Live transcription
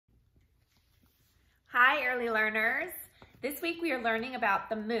Hi, early learners. This week we are learning about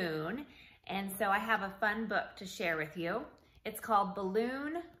the moon, and so I have a fun book to share with you. It's called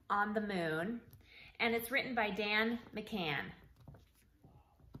Balloon on the Moon, and it's written by Dan McCann.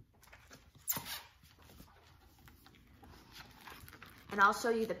 And I'll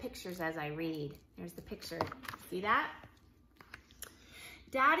show you the pictures as I read. There's the picture. See that?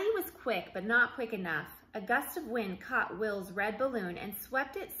 Daddy was quick, but not quick enough. A gust of wind caught Will's red balloon and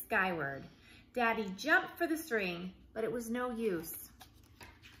swept it skyward. Daddy jumped for the string, but it was no use.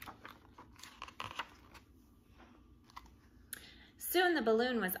 Soon the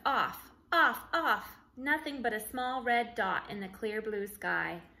balloon was off, nothing but a small red dot in the clear blue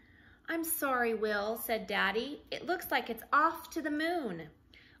sky. "I'm sorry, Will," said Daddy. "It looks like it's off to the moon."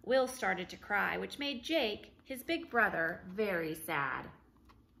 Will started to cry, which made Jake, his big brother, very sad.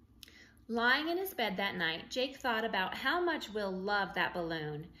 Lying in his bed that night, Jake thought about how much Will loved that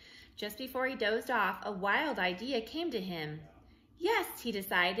balloon. Just before he dozed off, a wild idea came to him. Yes, he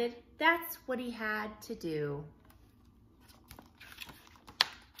decided, that's what he had to do.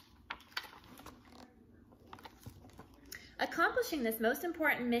 Accomplishing this most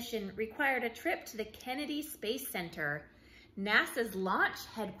important mission required a trip to the Kennedy Space Center, NASA's launch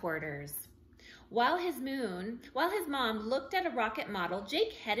headquarters. While his mom looked at a rocket model,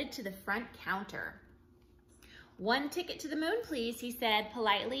 Jake headed to the front counter. "One ticket to the moon, please," he said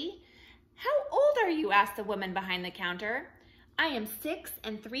politely. "How old are you?" asked the woman behind the counter. "I am 6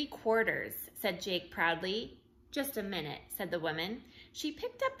 3/4, said Jake proudly. "Just a minute," said the woman. She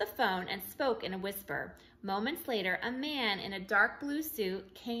picked up the phone and spoke in a whisper. Moments later, a man in a dark blue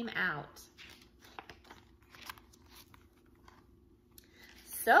suit came out.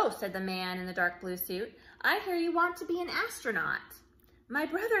 "So," said the man in the dark blue suit, "I hear you want to be an astronaut." "My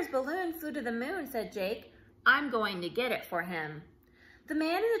brother's balloon flew to the moon," said Jake. "I'm going to get it for him." The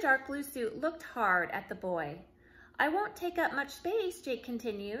man in the dark blue suit looked hard at the boy. "I won't take up much space," Jake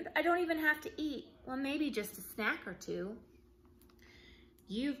continued. "I don't even have to eat. Well, maybe just a snack or two."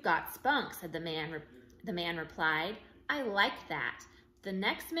 "You've got spunk," said the man replied. "I like that. The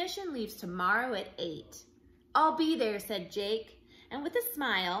next mission leaves tomorrow at 8. "I'll be there," said Jake. And with a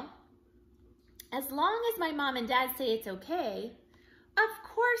smile, "As long as my mom and dad say it's okay." "Of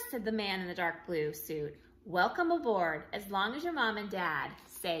course," said the man in the dark blue suit. "Welcome aboard, as long as your mom and dad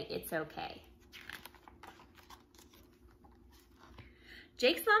say it's okay."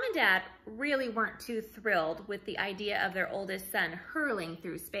 Jake's mom and dad really weren't too thrilled with the idea of their oldest son hurling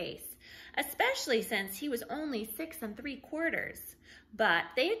through space, especially since he was only 6 3/4. But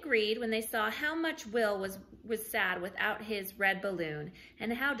they agreed when they saw how much Will was sad without his red balloon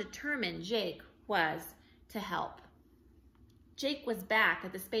and how determined Jake was to help. Jake was back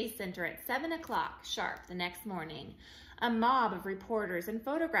at the Space Center at 7 o'clock sharp the next morning. A mob of reporters and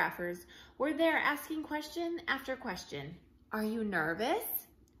photographers were there asking question after question. "Are you nervous?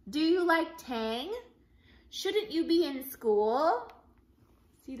 Do you like Tang? Shouldn't you be in school?"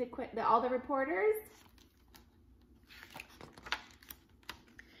 See all the reporters?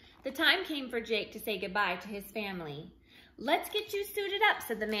 The time came for Jake to say goodbye to his family. "Let's get you suited up,"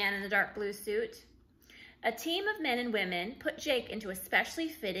 said the man in the dark blue suit. A team of men and women put Jake into a specially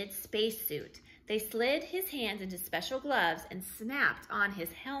fitted spacesuit. They slid his hands into special gloves and snapped on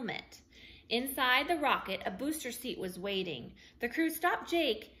his helmet. Inside the rocket, a booster seat was waiting. The crew strapped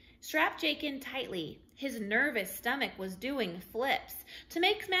Jake in tightly. His nervous stomach was doing flips. To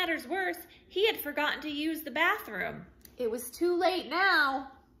make matters worse, he had forgotten to use the bathroom. It was too late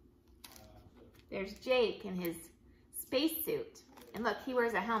now. There's Jake in his spacesuit. And look, he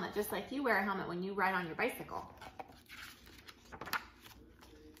wears a helmet, just like you wear a helmet when you ride on your bicycle.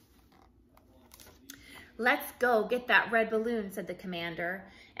 "Let's go get that red balloon," said the commander.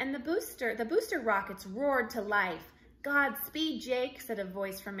 And the booster rockets roared to life. "Godspeed, Jake," said a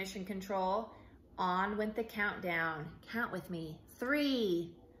voice from Mission Control. On went the countdown. Count with me.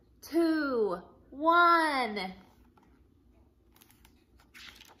 3, 2, 1.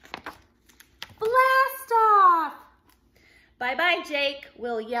 Blast off! "Bye-bye, Jake,"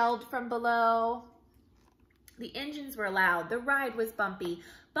 Will yelled from below. The engines were loud. The ride was bumpy,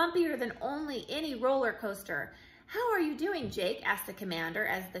 bumpier than only any roller coaster. "How are you doing, Jake?" asked the commander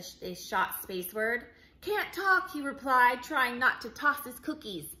as they shot spaceward. "Can't talk," he replied, trying not to toss his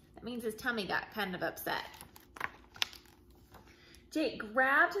cookies. That means his tummy got kind of upset. Jake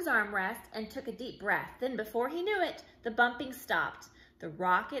grabbed his armrest and took a deep breath. Then before he knew it, the bumping stopped. The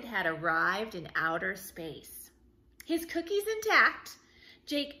rocket had arrived in outer space. His cookies intact,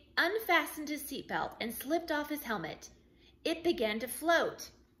 Jake unfastened his seatbelt and slipped off his helmet. It began to float,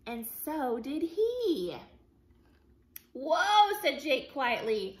 and so did he. "Whoa," said Jake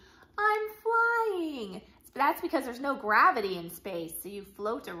quietly. I'm flying. That's because there's no gravity in space, so you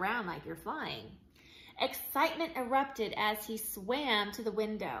float around like you're flying. Excitement erupted as he swam to the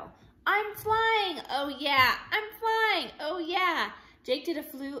window. I'm flying, oh yeah, I'm flying, oh yeah. Jake did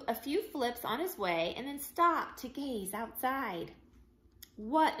a few flips on his way and then stopped to gaze outside.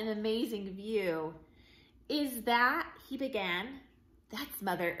 What an amazing view. Is that, he began. That's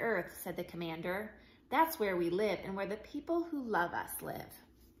Mother Earth, said the commander. That's where we live and where the people who love us live.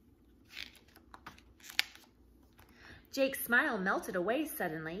 Jake's smile melted away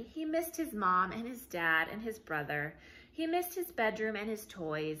suddenly. He missed his mom and his dad and his brother. He missed his bedroom and his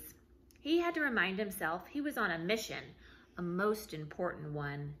toys. He had to remind himself he was on a mission, a most important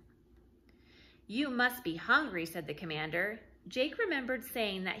one. You must be hungry, said the commander. Jake remembered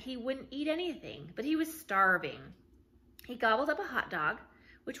saying that he wouldn't eat anything, but he was starving. He gobbled up a hot dog,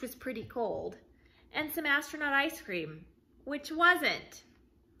 which was pretty cold, and some astronaut ice cream, which wasn't.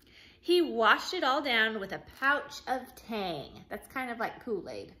 He washed it all down with a pouch of Tang. That's kind of like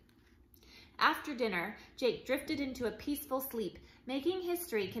Kool-Aid. After dinner, Jake drifted into a peaceful sleep. Making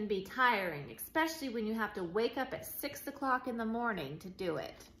history can be tiring, especially when you have to wake up at 6 o'clock in the morning to do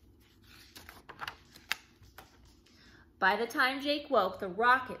it. By the time Jake woke, the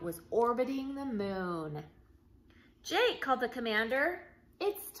rocket was orbiting the moon. Jake, called the commander,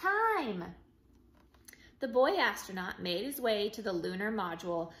 it's time. The boy astronaut made his way to the lunar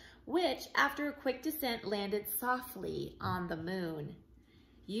module, which, after a quick descent, landed softly on the moon.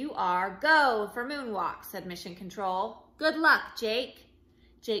 You are go for moonwalk, said Mission Control. Good luck, Jake.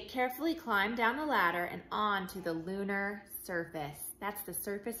 Jake carefully climbed down the ladder and onto the lunar surface. That's the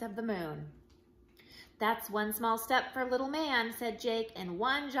surface of the moon. That's one small step for little man, said Jake, and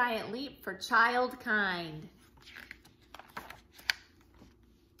one giant leap for childkind.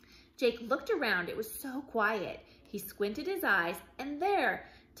 Jake looked around. It was so quiet. He squinted his eyes, and there,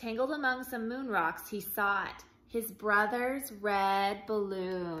 tangled among some moon rocks, he saw it. His brother's red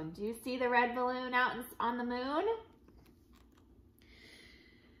balloon. Do you see the red balloon out on the moon?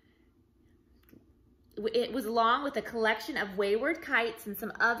 It was along with a collection of wayward kites and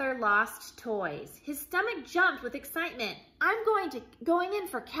some other lost toys. His stomach jumped with excitement. I'm going in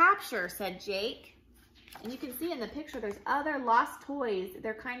for capture, said Jake. And you can see in the picture there's other lost toys.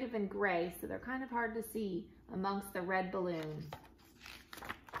 They're kind of in gray, so they're kind of hard to see amongst the red balloon.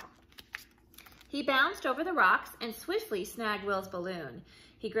 He bounced over the rocks and swiftly snagged Will's balloon.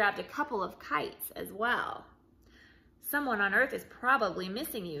 He grabbed a couple of kites as well. Someone on Earth is probably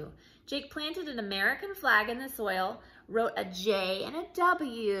missing you. Jake planted an American flag in the soil, wrote a J and a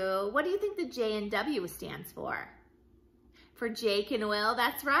W. What do you think the J and W stands for? For Jake and Will,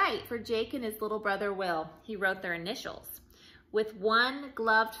 that's right, for Jake and his little brother Will. He wrote their initials with one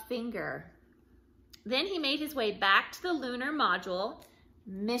gloved finger. Then he made his way back to the lunar module.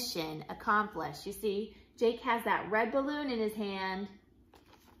 Mission accomplished. You see, Jake has that red balloon in his hand.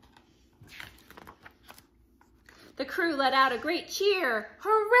 The crew let out a great cheer.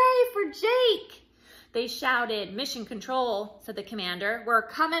 Hooray for Jake! They shouted, Mission Control, said the commander. We're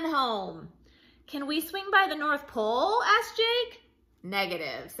coming home. Can we swing by the North Pole? Asked Jake.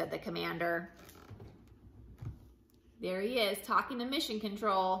 Negative, said the commander. There he is, talking to Mission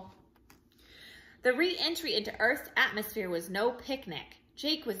Control. The re-entry into Earth's atmosphere was no picnic.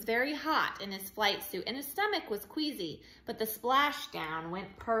 Jake was very hot in his flight suit and his stomach was queasy, but the splashdown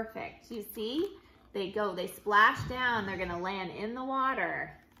went perfect. You see? They splash down, they're gonna land in the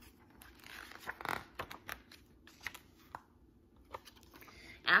water.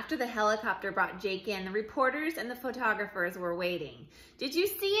 After the helicopter brought Jake in, the reporters and the photographers were waiting. Did you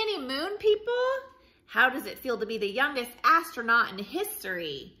see any moon people? How does it feel to be the youngest astronaut in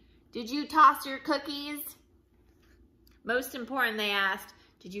history? Did you toss your cookies? Most important, they asked,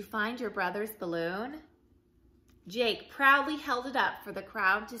 did you find your brother's balloon? Jake proudly held it up for the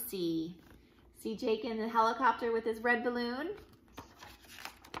crowd to see. See Jake in the helicopter with his red balloon?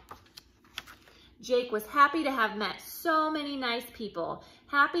 Jake was happy to have met so many nice people,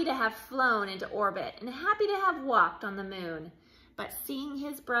 happy to have flown into orbit, and happy to have walked on the moon. But seeing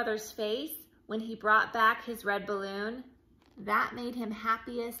his brother's face when he brought back his red balloon, that made him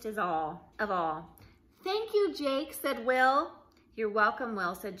happiest of all. Thank you, Jake, said Will. You're welcome,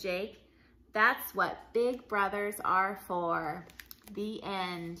 Will, said Jake. That's what big brothers are for. The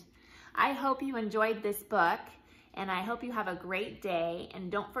end. I hope you enjoyed this book, and I hope you have a great day. And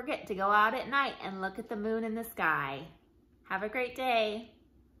don't forget to go out at night and look at the moon in the sky. Have a great day.